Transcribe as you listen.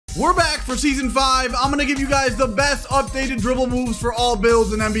We're back for Season 5. I'm going to give you guys the best updated dribble moves for all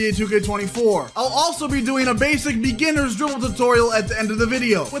builds in NBA 2K24. I'll also be doing a basic beginner's dribble tutorial at the end of the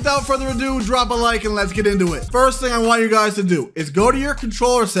video. Without further ado, drop a like and let's get into it. First thing I want you guys to do is go to your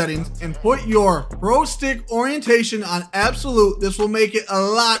controller settings and put your pro stick orientation on absolute. This will make it a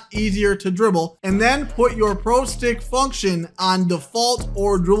lot easier to dribble. And then put your pro stick function on default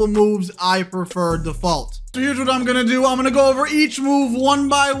or dribble moves. I prefer default. So here's what I'm gonna do. I'm gonna go over each move one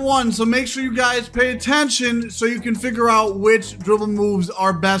by one. So make sure you guys pay attention so you can figure out which dribble moves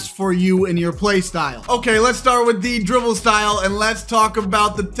are best for you in your play style. Okay, let's start with the dribble style and let's talk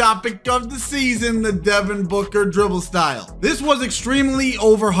about the topic of the season, the Devin Booker dribble style. This was extremely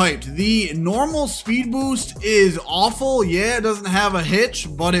overhyped. The normal speed boost is awful. Yeah, it doesn't have a hitch,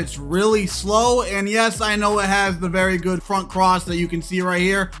 but it's really slow. And yes, I know it has the very good front cross that you can see right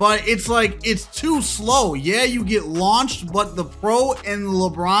here, but it's like, it's too slow. Yeah, you get launched, but the Pro and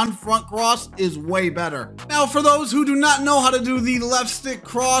LeBron front cross is way better. Now, for those who do not know how to do the left stick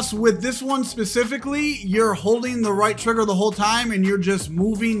cross, with this one specifically, you're holding the right trigger the whole time and you're just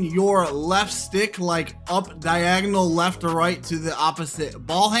moving your left stick like up diagonal left or right to the opposite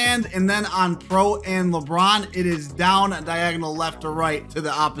ball hand. And then on Pro and LeBron, it is down diagonal left or right to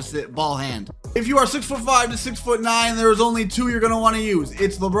the opposite ball hand. If you are 6'5" to 6'9", there's only two you're going to want to use.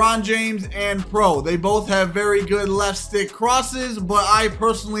 It's LeBron James and Pro. They both have very good left stick crosses, but I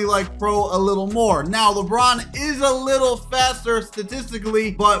personally like Pro a little more. Now, LeBron is a little faster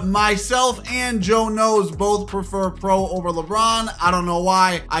statistically, but myself and Joe Knows both prefer Pro over LeBron. I don't know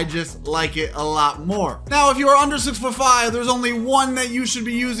why. I just like it a lot more. Now, if you are under 6'5", there's only one that you should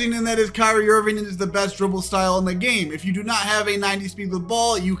be using, and that is Kyrie Irving. It is the best dribble style in the game. If you do not have a 90 speed with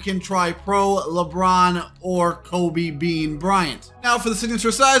ball, you can try Pro, LeBron, or Kobe Bean Bryant. Now for the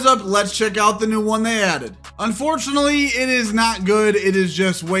signature size up, let's check out the new one they added. Unfortunately, it is not good. It is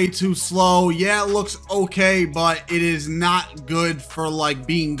just way too slow. Yeah, it looks okay, but it is not good for like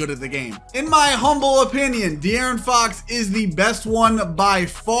being good at the game. In my humble opinion, De'Aaron Fox is the best one by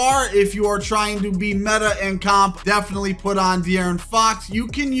far. If you are trying to be meta and comp, definitely put on De'Aaron Fox. You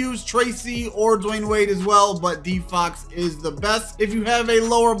can use Tracy or Dwayne Wade as well, but D Fox is the best. If you have a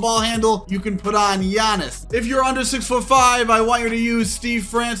lower ball handle, you can put on Giannis. If you're under 6'5", I want you to use Steve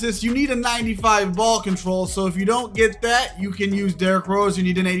Francis. You need a 95 ball control, so if you don't get that, you can use Derrick Rose. You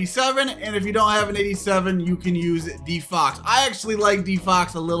need an 87, and if you don't have an 87, you can use D Fox. I actually like D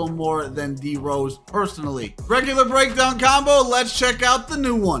Fox a little more than D Rose personally. Regular breakdown combo, let's check out the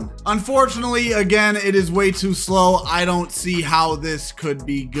new one. Unfortunately, again, it is way too slow. I don't see how this could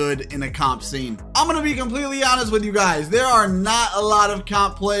be good in a comp scene. I'm gonna be completely honest with you guys. There are not a lot of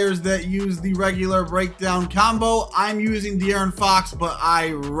comp players that use the regular breakdown combo. I'm using De'Aaron Fox, but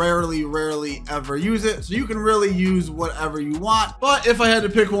I rarely ever use it. So you can really use whatever you want. But if I had to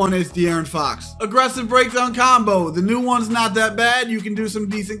pick one, it's De'Aaron Fox. Aggressive breakdown combo. The new one's not that bad. You can do some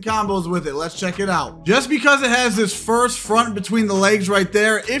decent combos with it. Let's check it out. Just because it has this first front between the legs right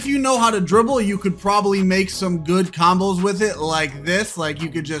there, if you know how to dribble, you could probably make some good combos with it like this. Like you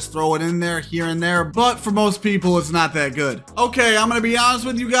could just throw it in there, here and there. But for most people, it's not that good. Okay, I'm gonna be honest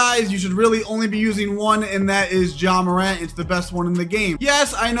with you guys. You should really only be using one, and that is Ja Morant. It's the best one in the game.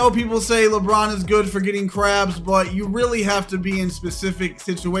 Yes, I know people say LeBron is good for getting crabs, but you really have to be in specific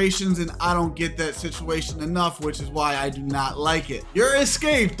situations, and I don't get that situation enough, which is why I do not like it. Your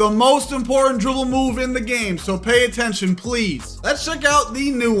escape, the most important dribble move in the game, so pay attention, please. Let's check out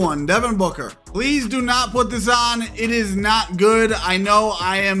the new one, Devin Booker. Please do not put this on. It is not good. I know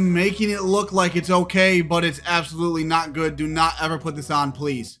I am making it look like it's okay, but it's absolutely not good. Do not ever put this on,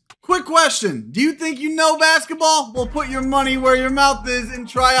 please. Quick question. Do you think you know basketball? Well, put your money where your mouth is and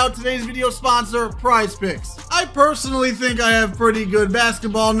try out today's video sponsor, Prize Picks. I personally think I have pretty good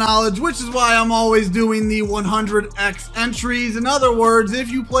basketball knowledge, which is why I'm always doing the 100x entries. In other words, if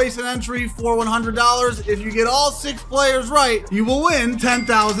you place an entry for $100, if you get all 6 players right, you will win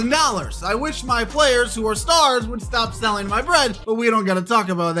 $10,000. I wish my players who are stars would stop selling my bread, but we don't gotta talk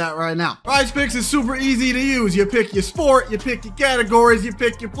about that right now. Prize Picks is super easy to use. You pick your sport, you pick your categories, you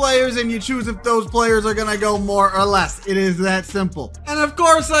pick your players, and you choose if those players are gonna go more or less. It is that simple. And of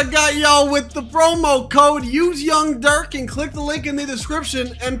course, I got y'all with the promo code. Use Young Dirk and click the link in the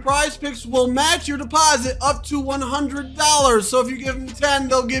description, and Prize Picks will match your deposit up to $100. So if you give them 10,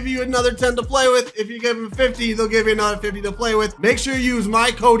 they'll give you another 10 to play with. If you give them 50, they'll give you another 50 to play with. Make sure you use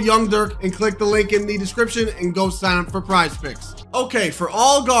my code Young Dirk and click the link in the description and go sign up for Prize Picks. Okay, for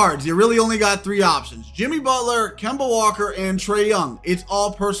all guards, you really only got 3 options. Jimmy Butler, Kemba Walker, and Trae Young. It's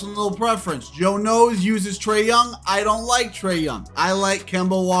all personal preference. Joe Knows uses Trae Young. I don't like Trae Young. I like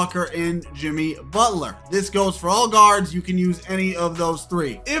Kemba Walker and Jimmy Butler. This goes for all guards. You can use any of those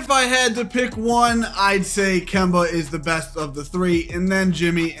 3. If I had to pick one, I'd say Kemba is the best of the 3, and then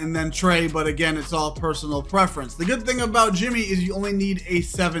Jimmy, and then Trae, but again, it's all personal preference. The good thing about Jimmy is you only need a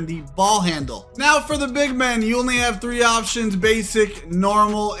 70 ball handle. Now for the big men, you only have 3 options: basic,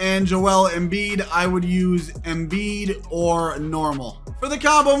 normal, and Joel Embiid. I would use Embiid or normal. For the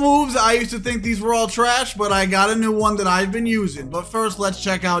combo moves, I used to think these were all trash, but I got a new one that I've been using. But first, let's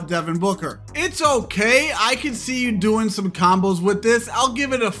check out Devin Booker. It's okay. I can see you doing some combos with this. I'll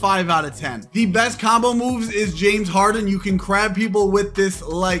give it a 5 out of 10. The best combo moves is James Harden. You can crab people with this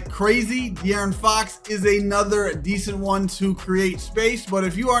like crazy. De'Aaron Fox is another decent one to create space, but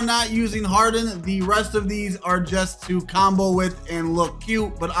if you are not using Harden, the rest of these are just to combo with and look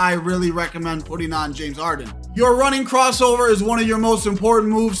cute, but I really recommend putting on James Harden. Your running crossover is one of your most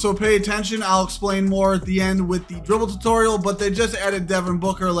important moves, so pay attention. I'll explain more at the end with the dribble tutorial, but they just added Devin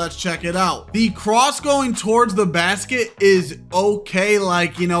Booker. Let's check it out. The cross going towards the basket is okay.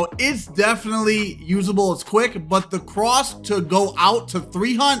 Like, you know, it's definitely usable. It's quick, but the cross to go out to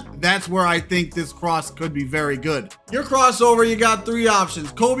 3 hunt, that's where I think this cross could be very good. Your crossover, you got 3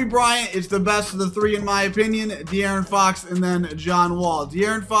 options. Kobe Bryant is the best of the 3 in my opinion. De'Aaron Fox and then John Wall.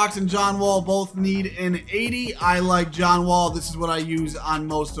 De'Aaron Fox and John Wall both need an 80. I like John Wall. This is what I use on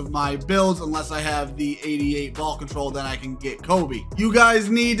most of my builds, unless I have the 88 ball control, then I can get Kobe. You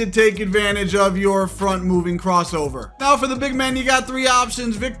guys need to take advantage of your front moving crossover. Now for the big men, you got 3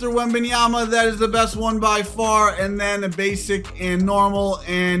 options. Victor Wembanyama, that is the best one by far, and then a basic and normal,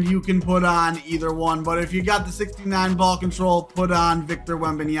 and you can put on either one, but if you got the 69 ball control, put on Victor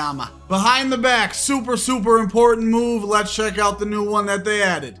Wembanyama. Behind the back, super important move. Let's check out the new one that they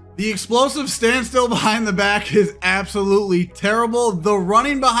added. The explosive standstill behind the back is absolutely terrible. The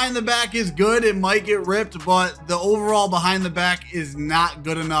running behind the back is good. It might get ripped, but the overall behind the back is not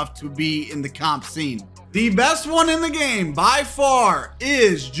good enough to be in the comp scene. The best one in the game by far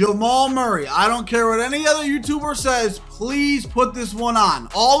is Jamal Murray. I don't care what any other YouTuber says, please put this one on.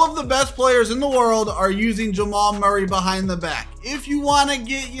 All of the best players in the world are using Jamal Murray behind the back. If you want to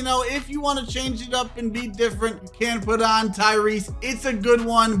get, you know, if you want to change it up and be different, you can put on Tyrese. It's a good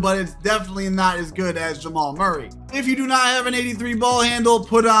one, but it's definitely not as good as Jamal Murray. If you do not have an 83 ball handle,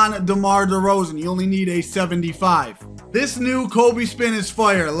 put on DeMar DeRozan. You only need a 75. This new Kobe spin is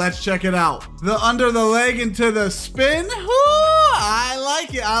fire. Let's check it out. The under the leg into the spin. I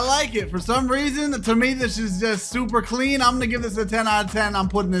like it. I like it. For some reason, to me, this is just super clean. I'm going to give this a 10 out of 10. I'm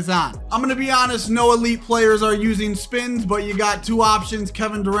putting this on. I'm going to be honest, no elite players are using spins, but you got 2 options.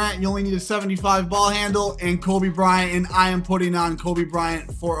 Kevin Durant, you only need a 75 ball handle, and Kobe Bryant, and I am putting on Kobe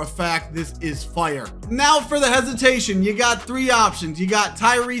Bryant for a fact. This is fire. Now for the hesitation, you got 3 options. You got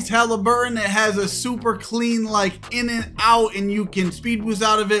Tyrese Halliburton. It has a super clean, like, in and out, and you can speed boost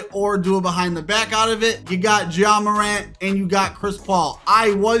out of it or do a behind the back out of it. You got Ja Morant, and you got Chris Paul.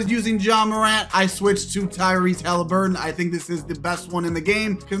 I was using Ja Morant. I switched to Tyrese Halliburton. I think this is the best one in the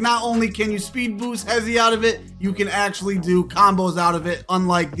game because not only can you speed boost Hezzy out of it, you can actually do combos out of it,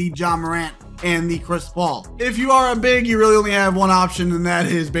 unlike the Ja Morant and the Chris Paul. If you are a big, you really only have one option, and that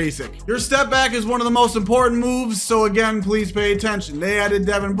is basic. Your step back is one of the most important moves, so again, please pay attention. They added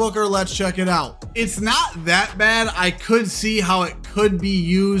Devin Booker. Let's check it out. It's not that bad. I could see how it could be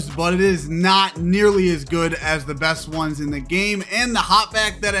used, but it is not nearly as good as the best ones in the game, and the hop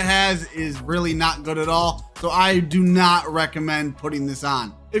back that it has is really not good at all, so I do not recommend putting this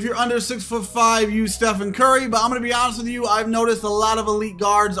on. If you're under 6'5", use Stephen Curry, but I'm going to be honest with you, I've noticed a lot of elite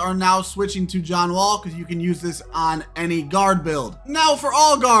guards are now switching to John Wall because you can use this on any guard build. Now for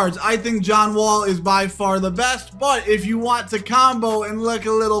all guards, I think John Wall is by far the best, but if you want to combo and look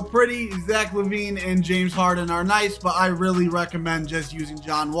a little pretty, Zach LaVine and James Harden are nice, but I really recommend just using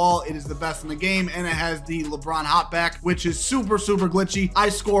John Wall. It is the best in the game, and it has the LeBron hopback, which is super glitchy. I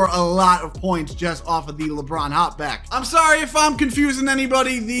score a lot of points just off of the LeBron hopback. I'm sorry if I'm confusing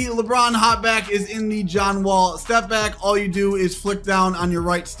anybody. The LeBron hopback is in the John Wall step back. All you do is flick down on your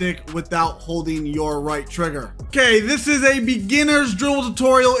right stick without holding your right trigger. Okay, this is a beginner's dribble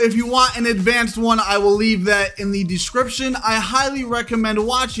tutorial. If you want an advanced one, I will leave that in the description. I highly recommend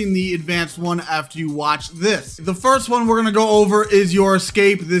watching the advanced one after you watch this. The first one we're gonna go over is your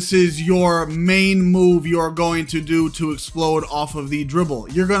escape. This is your main move you're going to do to explode off of the dribble.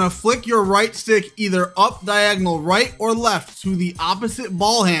 You're gonna flick your right stick either up diagonal right or left to the opposite ball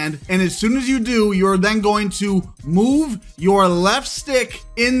ball hand. And as soon as you do, you're then going to move your left stick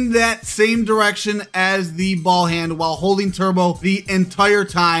in that same direction as the ball hand while holding turbo the entire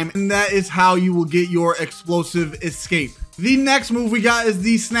time. And that is how you will get your explosive escape. The next move we got is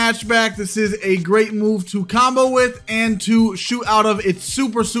the snatchback. This is a great move to combo with and to shoot out of. It's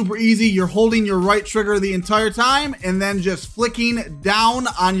super easy. You're holding your right trigger the entire time and then just flicking down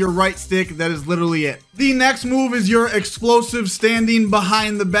on your right stick. That is literally it. The next move is your explosive standing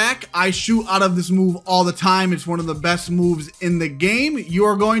behind the back. I shoot out of this move all the time. It's one of the best moves in the game. You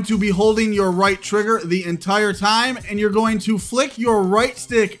are going to be holding your right trigger the entire time and you're going to flick your right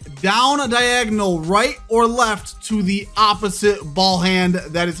stick down a diagonal right or left to the opposite ball hand.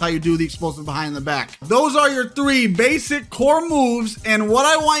 That is how you do the explosive behind the back. Those are your 3 basic core moves, and what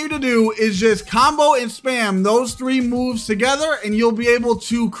I want you to do is just combo and spam those 3 moves together and you'll be able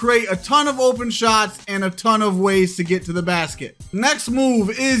to create a ton of open shots and a ton of ways to get to the basket. Next move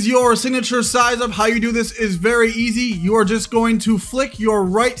is your signature size up. How you do this is very easy. You are just going to flick your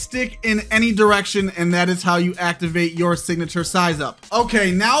right stick in any direction and that is how you activate your signature size up.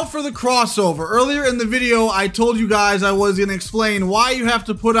 Okay, now for the crossover. Earlier in the video, I told you guys I was going to explain why you have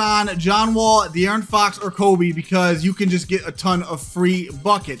to put on John Wall, De'Aaron Fox, or Kobe, because you can just get a ton of free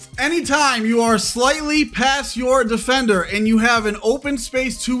buckets. Anytime you are slightly past your defender and you have an open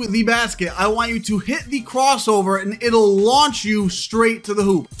space to the basket, I want you to hit the crossover and it'll launch you straight to the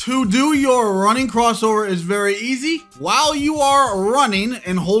hoop. To do your running crossover is very easy. While you are running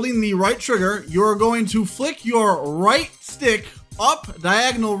and holding the right trigger, you're going to flick your right stick up,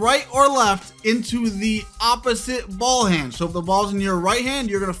 diagonal right or left into the opposite ball hand. So if the ball's in your right hand,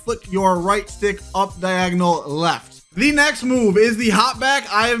 you're going to flick your right stick up, diagonal left. The next move is the hop back.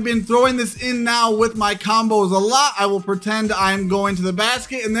 I have been throwing this in now with my combos a lot. I will pretend I'm going to the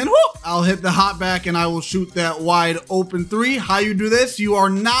basket and then whoop, I'll hit the hop back and I will shoot that wide open 3. How you do this? You are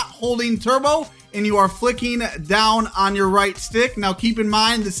not holding turbo and you are flicking down on your right stick. Now keep in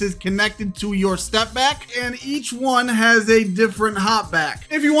mind, this is connected to your step back and each one has a different hop back.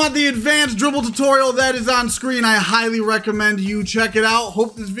 If you want the advanced dribble tutorial that is on screen, I highly recommend you check it out.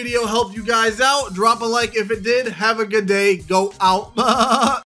 Hope this video helped you guys out. Drop a like if it did. Have a good day. Go out.